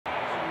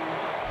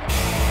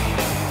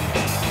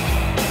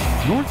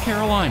North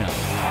Carolina,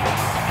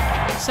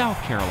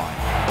 South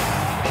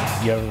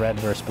Carolina. You have red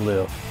versus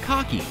blue.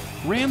 Cocky,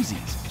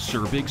 Ramses,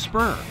 Sir Big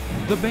Spur,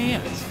 the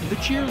bands, the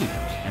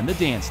cheerleaders, and the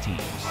dance teams.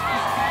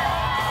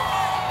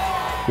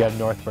 You have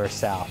north versus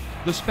south.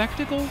 The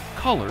spectacle,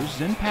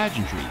 colors, and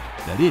pageantry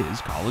that is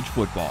college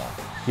football.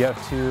 You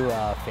have two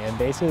fan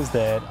bases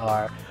that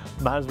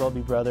might as well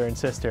be brother and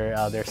sister.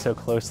 They're so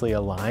closely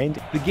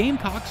aligned. The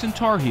Gamecocks and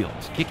Tar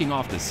Heels kicking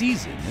off the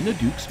season in the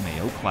Duke's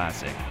Mayo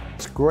Classic.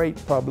 It's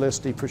great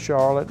publicity for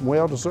Charlotte and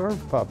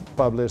well-deserved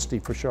publicity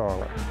for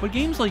Charlotte. But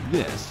games like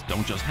this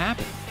don't just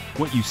happen.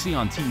 What you see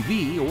on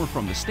TV or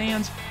from the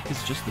stands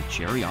is just the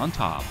cherry on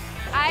top.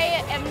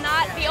 I am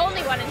not the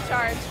only one in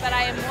charge, but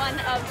I am one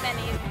of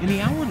many. In the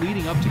hour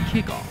leading up to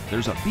kickoff,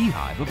 there's a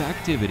beehive of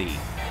activity.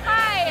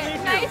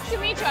 Hi, nice to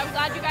meet you. I'm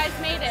glad you guys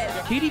made it.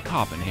 Katie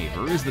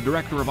Koppenhaver is the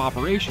Director of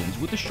Operations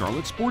with the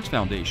Charlotte Sports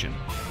Foundation.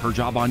 Her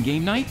job on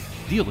game night?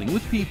 Dealing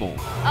with people.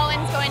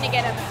 Owen's going to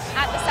get him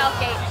at the South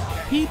Gate.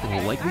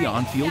 People like the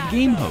on-field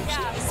game host.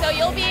 So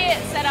you'll be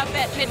set up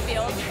at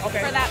midfield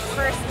for that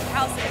first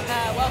house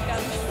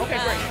welcome. Okay,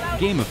 great.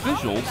 Game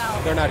officials.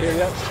 They're not here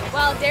yet?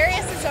 Well,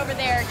 Darius is over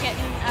there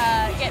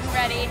getting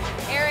ready.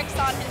 Eric's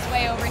on his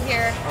way over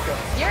here.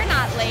 Okay. You're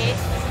not late.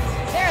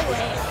 They're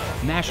late.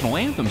 National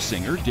anthem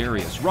singer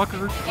Darius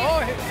Rucker. Oh,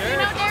 hey, You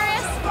know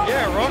Darius?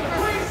 Yeah,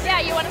 Rucker.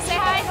 Yeah, you want to say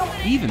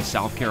hi? Even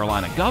South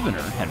Carolina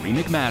Governor Henry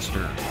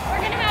McMaster.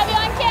 We're going to have you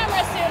on camera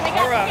soon. We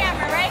got the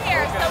camera right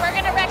here, so we're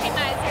going to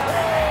recognize you.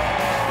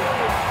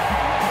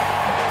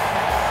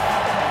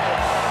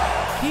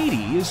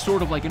 Katie is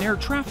sort of like an air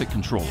traffic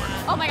controller.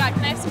 Oh my God,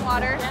 can I have some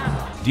water?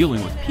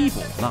 Dealing with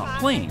people, not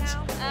planes.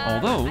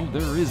 Although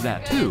there is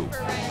that too.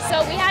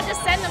 So we had to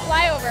send the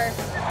flyover.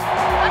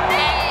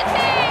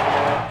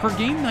 Amazing! Her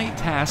game night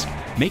task,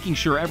 making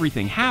sure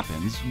everything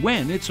happens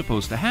when it's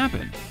supposed to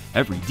happen.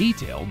 Every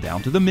detail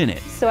down to the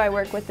minute. So I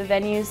work with the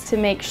venues to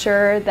make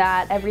sure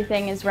that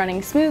everything is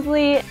running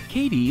smoothly.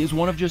 Katie is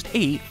one of just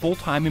 8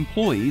 full-time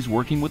employees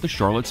working with the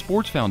Charlotte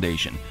Sports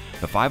Foundation.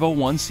 The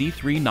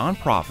 501c3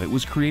 nonprofit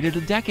was created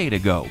a decade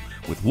ago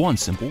with one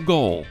simple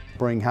goal.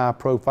 Bring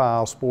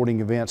high-profile sporting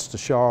events to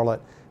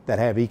Charlotte that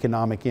have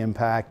economic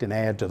impact and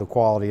add to the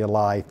quality of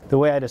life. The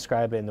way I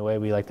describe it and the way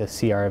we like to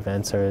see our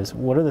events is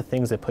what are the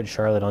things that put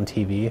Charlotte on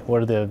TV?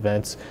 What are the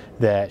events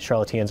that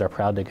Charlotteans are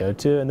proud to go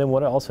to? And then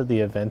what are also the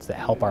events that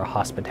help our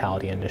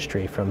hospitality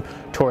industry, from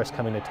tourists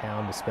coming to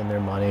town to spend their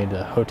money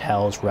to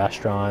hotels,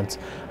 restaurants,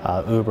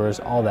 Ubers,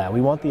 all that.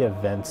 We want the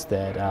events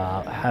that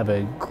have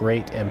a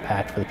great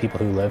impact for the people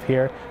who live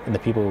here and the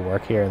people who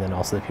work here and then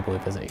also the people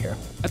who visit here.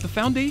 At the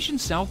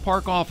Foundation's South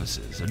Park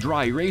offices, a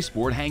dry erase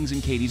board hangs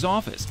in Katie's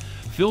office,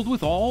 filled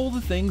with all the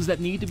things that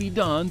need to be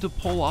done to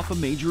pull off a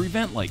major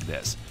event like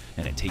this.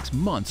 And it takes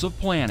months of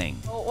planning.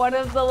 One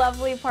of the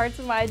lovely parts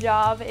of my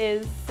job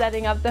is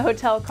setting up the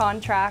hotel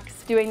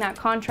contracts, doing that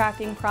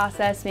contracting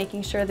process,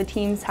 making sure the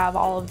teams have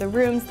all of the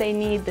rooms they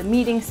need, the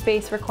meeting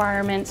space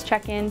requirements,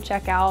 check in,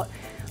 check out,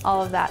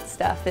 all of that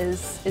stuff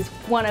is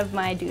one of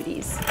my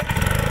duties.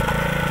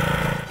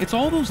 It's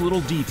all those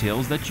little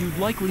details that you'd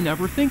likely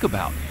never think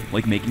about,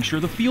 like making sure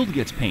the field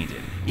gets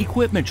painted,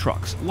 equipment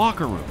trucks,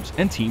 locker rooms,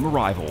 and team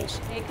arrivals.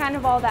 Kind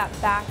of all that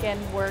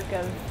back-end work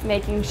of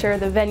making sure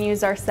the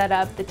venues are set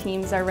up, the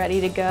teams are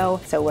ready to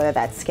go. So whether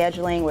that's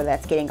scheduling, whether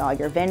that's getting all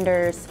your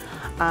vendors,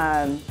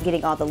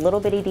 getting all the little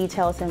bitty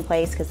details in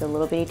place, because the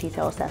little bitty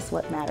details, that's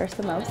what matters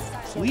the most.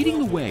 Leading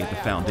the way at the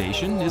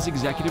foundation is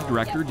Executive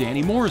Director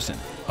Danny Morrison,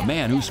 a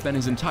man who spent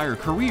his entire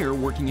career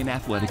working in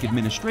athletic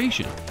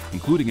administration,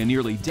 including a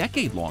nearly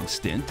decade-long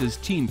stint as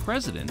team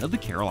president of the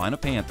Carolina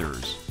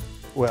Panthers.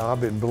 Well,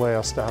 I've been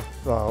blessed.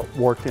 I've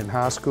worked in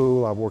high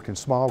school, I've worked in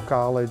small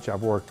college,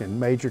 I've worked in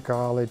major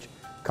college,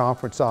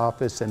 conference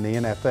office, and the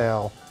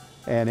NFL.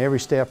 And every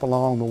step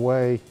along the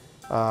way,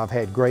 I've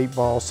had great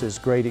bosses,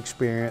 great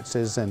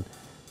experiences, and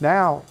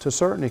now, to a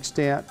certain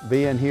extent,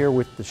 being here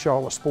with the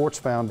Charlotte Sports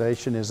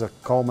Foundation is a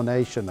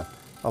culmination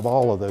of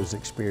all of those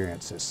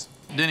experiences.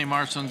 Denny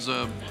Marson's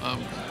a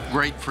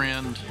great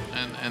friend,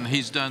 and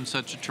he's done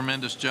such a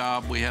tremendous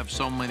job. We have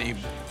so many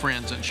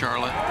friends in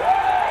Charlotte.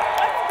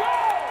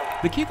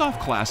 The Kickoff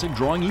Classic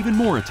drawing even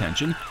more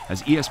attention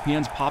as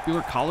ESPN's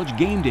popular College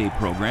Game Day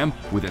program,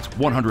 with its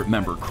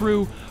 100-member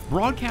crew,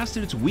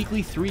 broadcasted its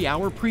weekly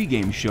 3-hour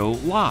pregame show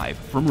live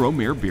from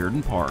Romare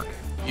Bearden Park.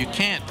 You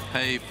can't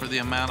pay for the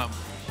amount of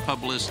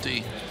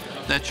publicity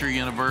that your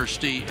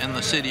university and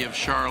the city of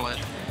Charlotte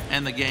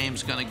and the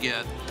game's going to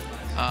get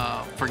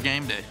for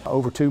game day.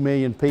 Over 2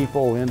 million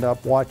people end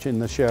up watching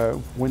the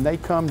show. When they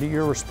come to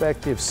your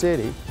respective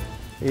city,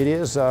 it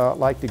is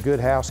like the good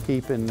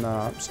housekeeping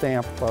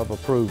stamp of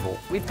approval.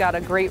 We've got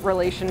a great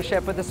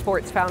relationship with the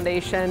Sports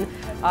Foundation.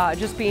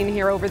 Just being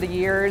here over the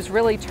years,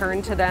 really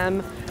turned to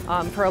them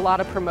for a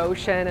lot of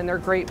promotion, and they're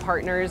great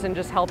partners in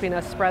just helping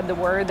us spread the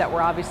word that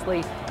we're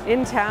obviously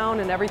in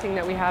town and everything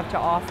that we have to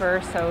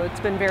offer, so it's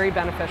been very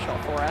beneficial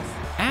for us.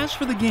 As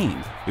for the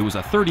game, it was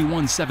a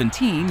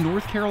 31-17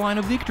 North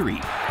Carolina victory.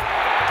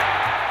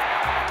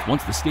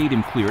 Once the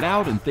stadium cleared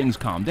out and things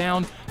calmed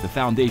down, the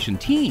Foundation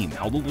team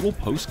held a little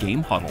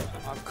post-game huddle.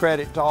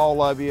 credit to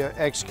all of you.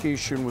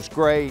 Execution was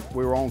great.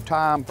 We were on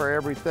time for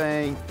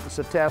everything. It's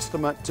a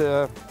testament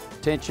to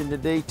attention to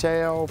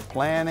detail,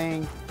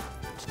 planning,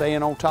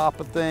 staying on top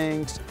of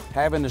things,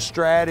 having a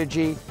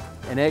strategy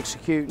and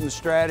executing the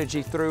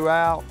strategy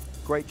throughout.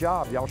 Great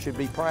job. Y'all should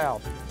be proud.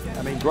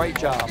 I mean, great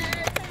job.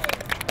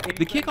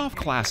 The Kickoff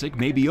Classic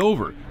may be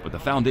over, but the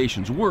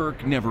Foundation's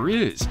work never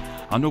is.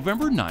 On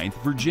November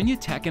 9th, Virginia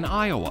Tech and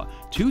Iowa,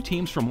 two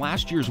teams from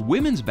last year's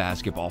women's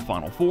basketball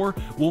Final Four,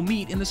 will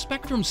meet in the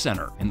Spectrum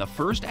Center in the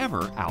first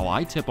ever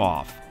Ally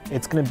Tip-Off.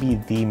 It's going to be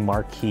the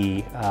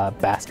marquee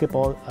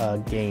basketball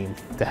game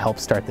to help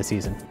start the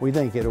season. We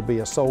think it'll be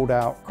a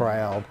sold-out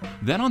crowd.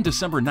 Then on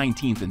December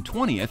 19th and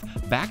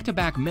 20th,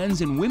 back-to-back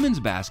men's and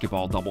women's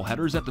basketball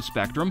doubleheaders at the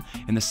Spectrum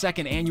in the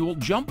second annual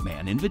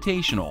Jumpman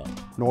Invitational.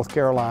 North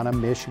Carolina,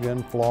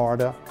 Michigan,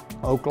 Florida,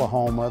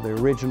 Oklahoma, the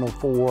original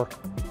four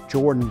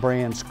Jordan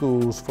brand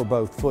schools for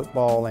both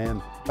football and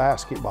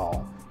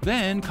basketball.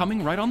 Then,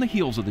 coming right on the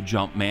heels of the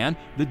Jumpman,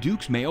 the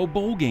Duke's Mayo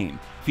Bowl game,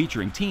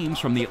 featuring teams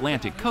from the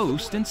Atlantic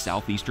Coast and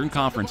Southeastern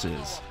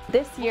conferences.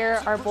 This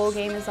year, our bowl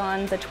game is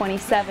on the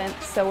 27th,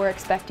 so we're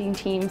expecting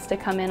teams to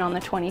come in on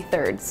the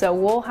 23rd. So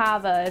we'll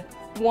have a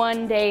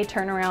one-day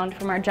turnaround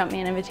from our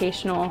Jumpman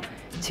Invitational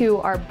to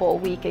our bowl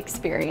week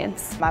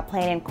experience. I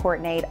plan and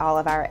coordinate all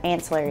of our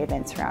ancillary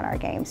events around our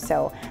games.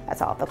 So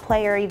that's all the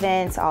player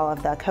events, all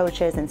of the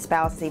coaches and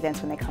spouses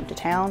events when they come to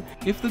town.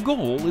 If the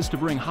goal is to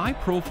bring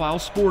high-profile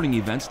sporting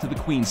events to the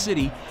Queen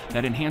City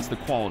that enhance the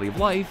quality of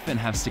life and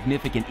have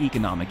significant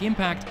economic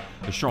impact,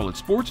 the Charlotte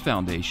Sports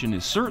Foundation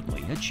is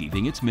certainly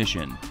achieving its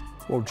mission.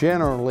 Well,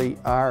 generally,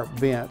 our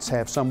events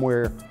have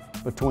somewhere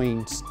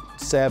between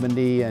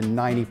 $70 and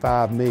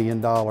 $95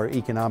 million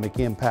economic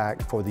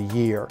impact for the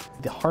year.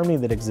 The harmony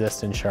that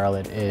exists in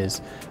Charlotte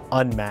is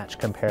unmatched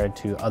compared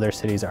to other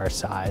cities our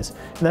size.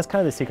 And that's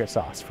kind of the secret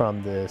sauce.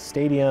 From the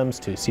stadiums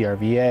to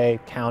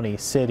CRVA, county,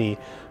 city,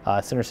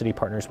 Center City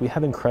partners, we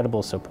have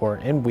incredible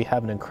support, and we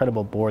have an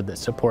incredible board that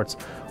supports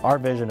our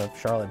vision of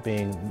Charlotte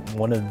being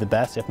one of the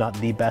best, if not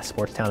the best,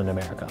 sports town in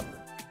America.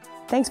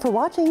 Thanks for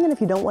watching, and if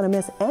you don't want to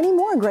miss any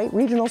more great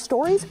regional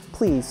stories,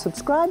 please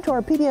subscribe to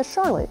our PBS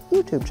Charlotte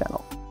YouTube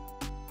channel.